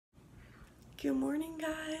Good morning,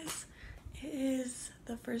 guys. It is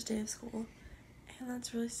the first day of school, and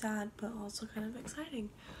that's really sad, but also kind of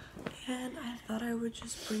exciting. And I thought I would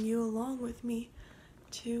just bring you along with me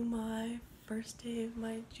to my first day of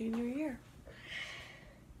my junior year.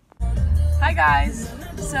 Hi guys.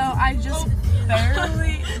 So I just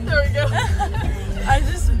barely there we go. I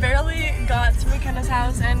just barely got to McKenna's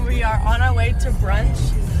house, and we are on our way to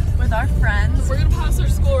brunch with our friends. We're gonna pass our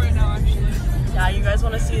school right now, actually. Yeah, you guys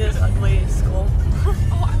want to see this ugly school?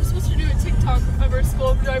 Oh, I was supposed to do a TikTok of our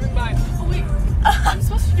school driving by. Oh wait, I'm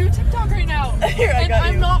supposed to do a TikTok right now. Here, I got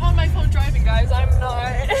you. I'm not on my phone driving, guys. I'm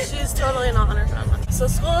not. She's totally not on her phone. So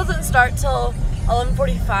school doesn't start till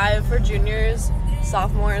 11:45 for juniors.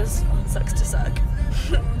 Sophomores, sucks to suck.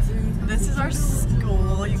 This is our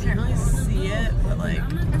school. You can't really see it, but like.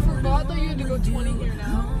 I forgot that you had to go 20 here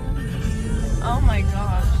now. Oh my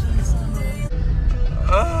gosh.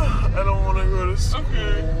 I don't want to go to school.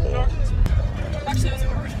 Actually, it was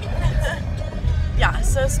already. Yeah,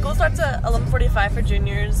 so school starts at 11:45 for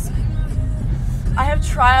juniors. I have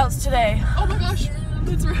tryouts today. Oh my gosh,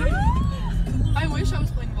 that's right. I wish I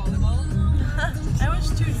was playing volleyball. I wish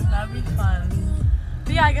too, that'd be fun.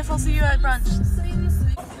 But yeah, I guess I'll see you at brunch.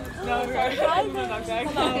 No, sorry.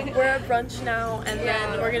 We're at brunch now, and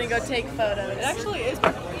then we're gonna go take photos. It actually is.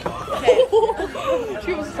 Okay.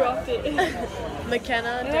 She almost dropped it.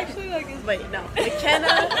 McKenna. It actually like is. Wait, no.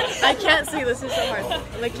 McKenna. I can't see. This is so hard.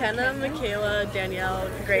 McKenna, Michaela, Danielle,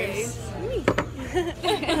 Grace. Me.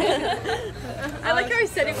 I like how I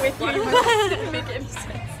said it with you. You didn't make any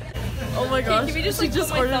sense. Oh my gosh. Can we just she like just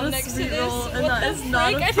put my ordered thumb a next to sweet this? roll, and What that the is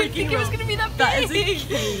not a frick? I didn't freaking think it was roll. gonna be that That is big. a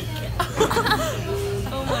cake.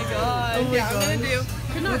 Oh my god. Oh my Yeah, god. I'm gonna do.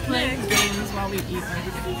 We're playing games while we eat.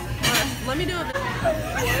 Let me do a bit.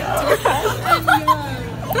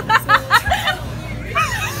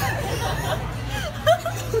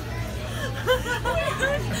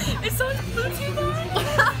 It's so foodie bag.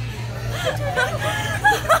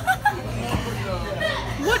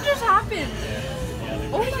 What just happened?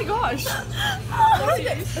 Oh my gosh. What is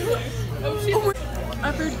it? Oh shit. A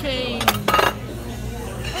fruit cane. I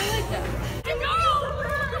like that.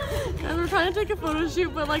 And we're trying to take a photo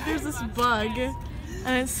shoot, but like there's this bug, and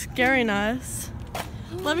it's scaring us.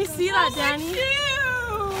 Let me see that, Danny. Cute.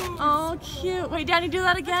 Oh, cute. Wait, Danny, do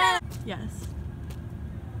that again. Yes.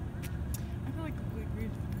 I feel like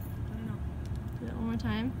weird. I don't know. Do it one more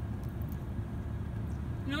time.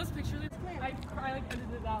 You know this picture? I like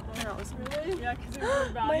edited that though. No, it's Really? Yeah, because it was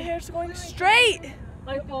really bad. My hair's going straight.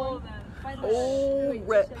 Like all of them. Oh,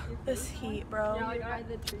 rip. This heat, bro. Yeah, like by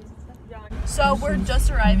the trees and stuff. Yeah. So we're just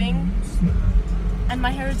arriving, and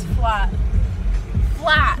my hair is flat.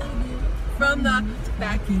 Flat. From the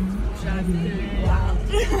vacuum shot. Wow.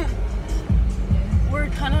 We're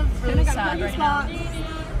kind of really sad right now.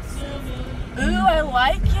 Ooh, I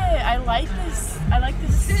like it. I like this. I like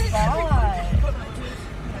this spot.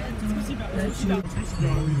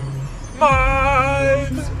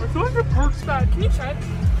 Mine! I feel like the park's bad. Can you try it?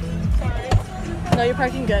 Sorry. No, you're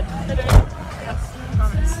parking good. Yes,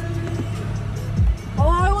 promise. Oh,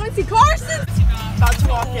 I want to see Carson. About to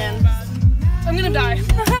walk in. I'm gonna die.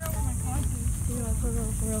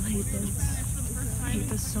 For real, hate this. I hate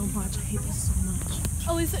this so much. I hate this so much.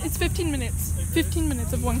 Alisa, it's 15 minutes. 15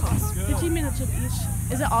 minutes of one class. 15 minutes of each.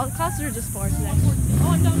 Is it all classes or just 4 today?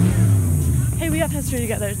 Oh, I'm down here. Hey, we have history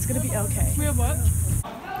together. It's gonna be okay. We have what?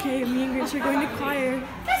 Okay, me and Grace are going to choir.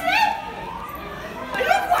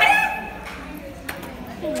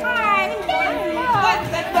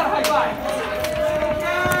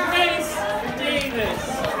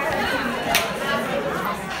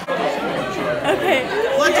 Okay.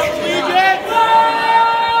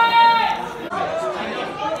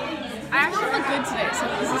 I actually look good today, so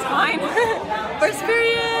this is fine. First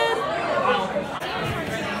period.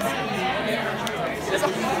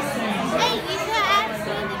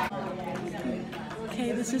 Okay,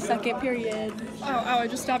 this is second period. Ow, I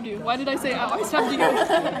just stabbed you. Why did I say ow? I stabbed you.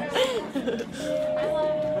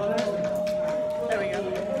 There we go.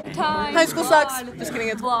 Time. High school sucks. Vlog. Just kidding,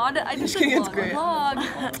 it's Vlog. I just kidding, it's great. Vlog.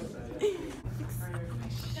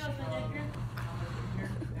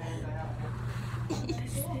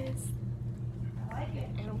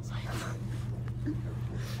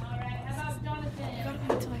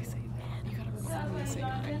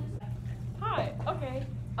 Hi. Okay.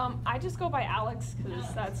 I just go by Alex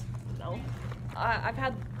because that's no. I've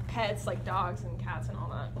had pets like dogs and cats and all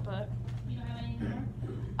that, but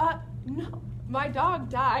no. My dog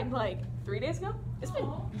died like 3 days ago. It's been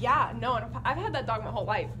yeah no, and I've had that dog my whole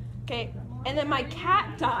life. Okay, and then my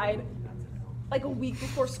cat died like a week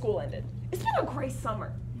before school ended. It's been a great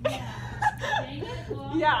summer.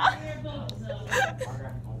 Yeah.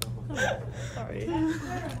 Sorry.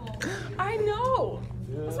 I know.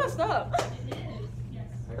 That's messed up.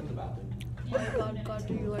 Oh God,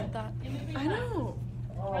 do you like that? I know.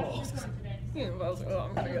 Yeah, I was like, oh,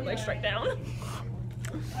 I'm gonna get like strike down.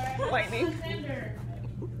 Lightning.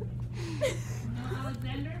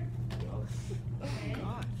 Alexander.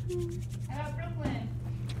 God. How about Brooklyn?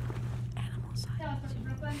 Animal side. Tell us about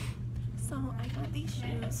Brooklyn. So I got these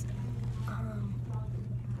shoes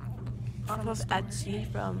off of Etsy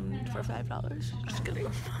for $5. Just kidding.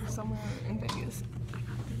 Somewhere in Vegas. I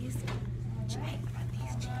got these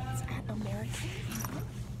jeans at American.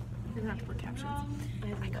 You're gonna have to put captions.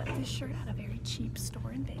 I got this shirt at a very cheap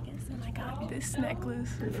store in Vegas, and I got this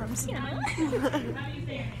necklace from Sienna.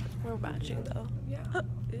 We're matching though. Yeah.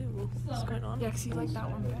 Ew, what's going on? Yeah, 'cause you like that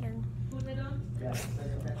one better. Who's it on?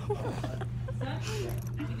 Son?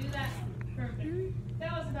 You do that? Perfect.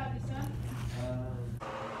 Tell us about this, son.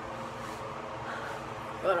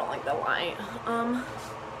 I don't like the light.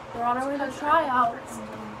 We're on our way to tryouts.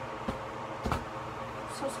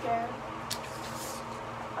 So scared.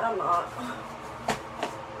 I'm not.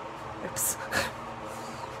 Oops.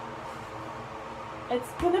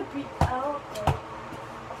 It's gonna be okay.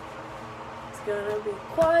 It's gonna be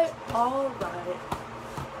quite alright.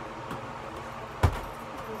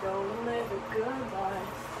 I'm gonna live a good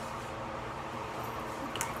life.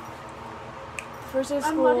 First day of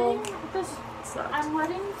school. I'm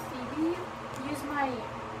letting Phoebe use my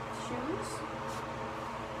shoes.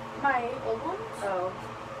 My old ones. Oh.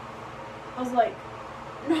 I was like,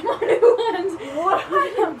 no more new ones. What are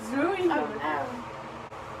you doing? Oh no.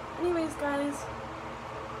 Anyways, guys,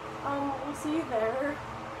 we'll see you there.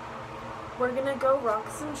 We're gonna go rock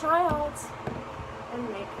some tryouts and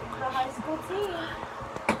make the high school team.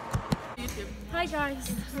 Hi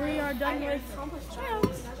guys, we are done with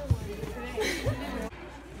tryouts.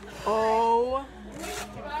 Oh.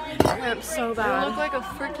 I'm so I bad. look like a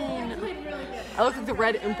freaking. I look like the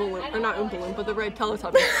red Oompa Loompa, or not Oompa Loompa, but the red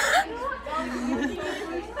Teletubby.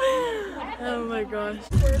 Oh my gosh.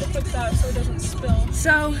 Where to put that so it doesn't spill?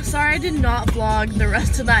 So, sorry I did not vlog the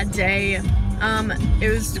rest of that day. It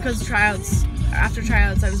was because after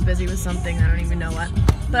tryouts I was busy with something, I don't even know what.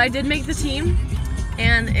 But I did make the team,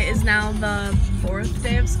 and it is now the 4th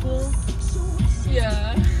day of school.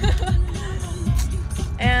 Yeah.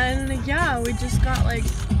 And yeah, we just got like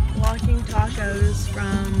walking tacos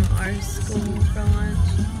from our school for lunch.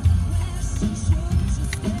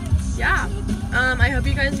 Yeah. I hope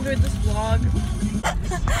you guys enjoyed this vlog.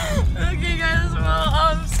 Okay guys,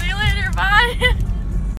 well, see you later, bye!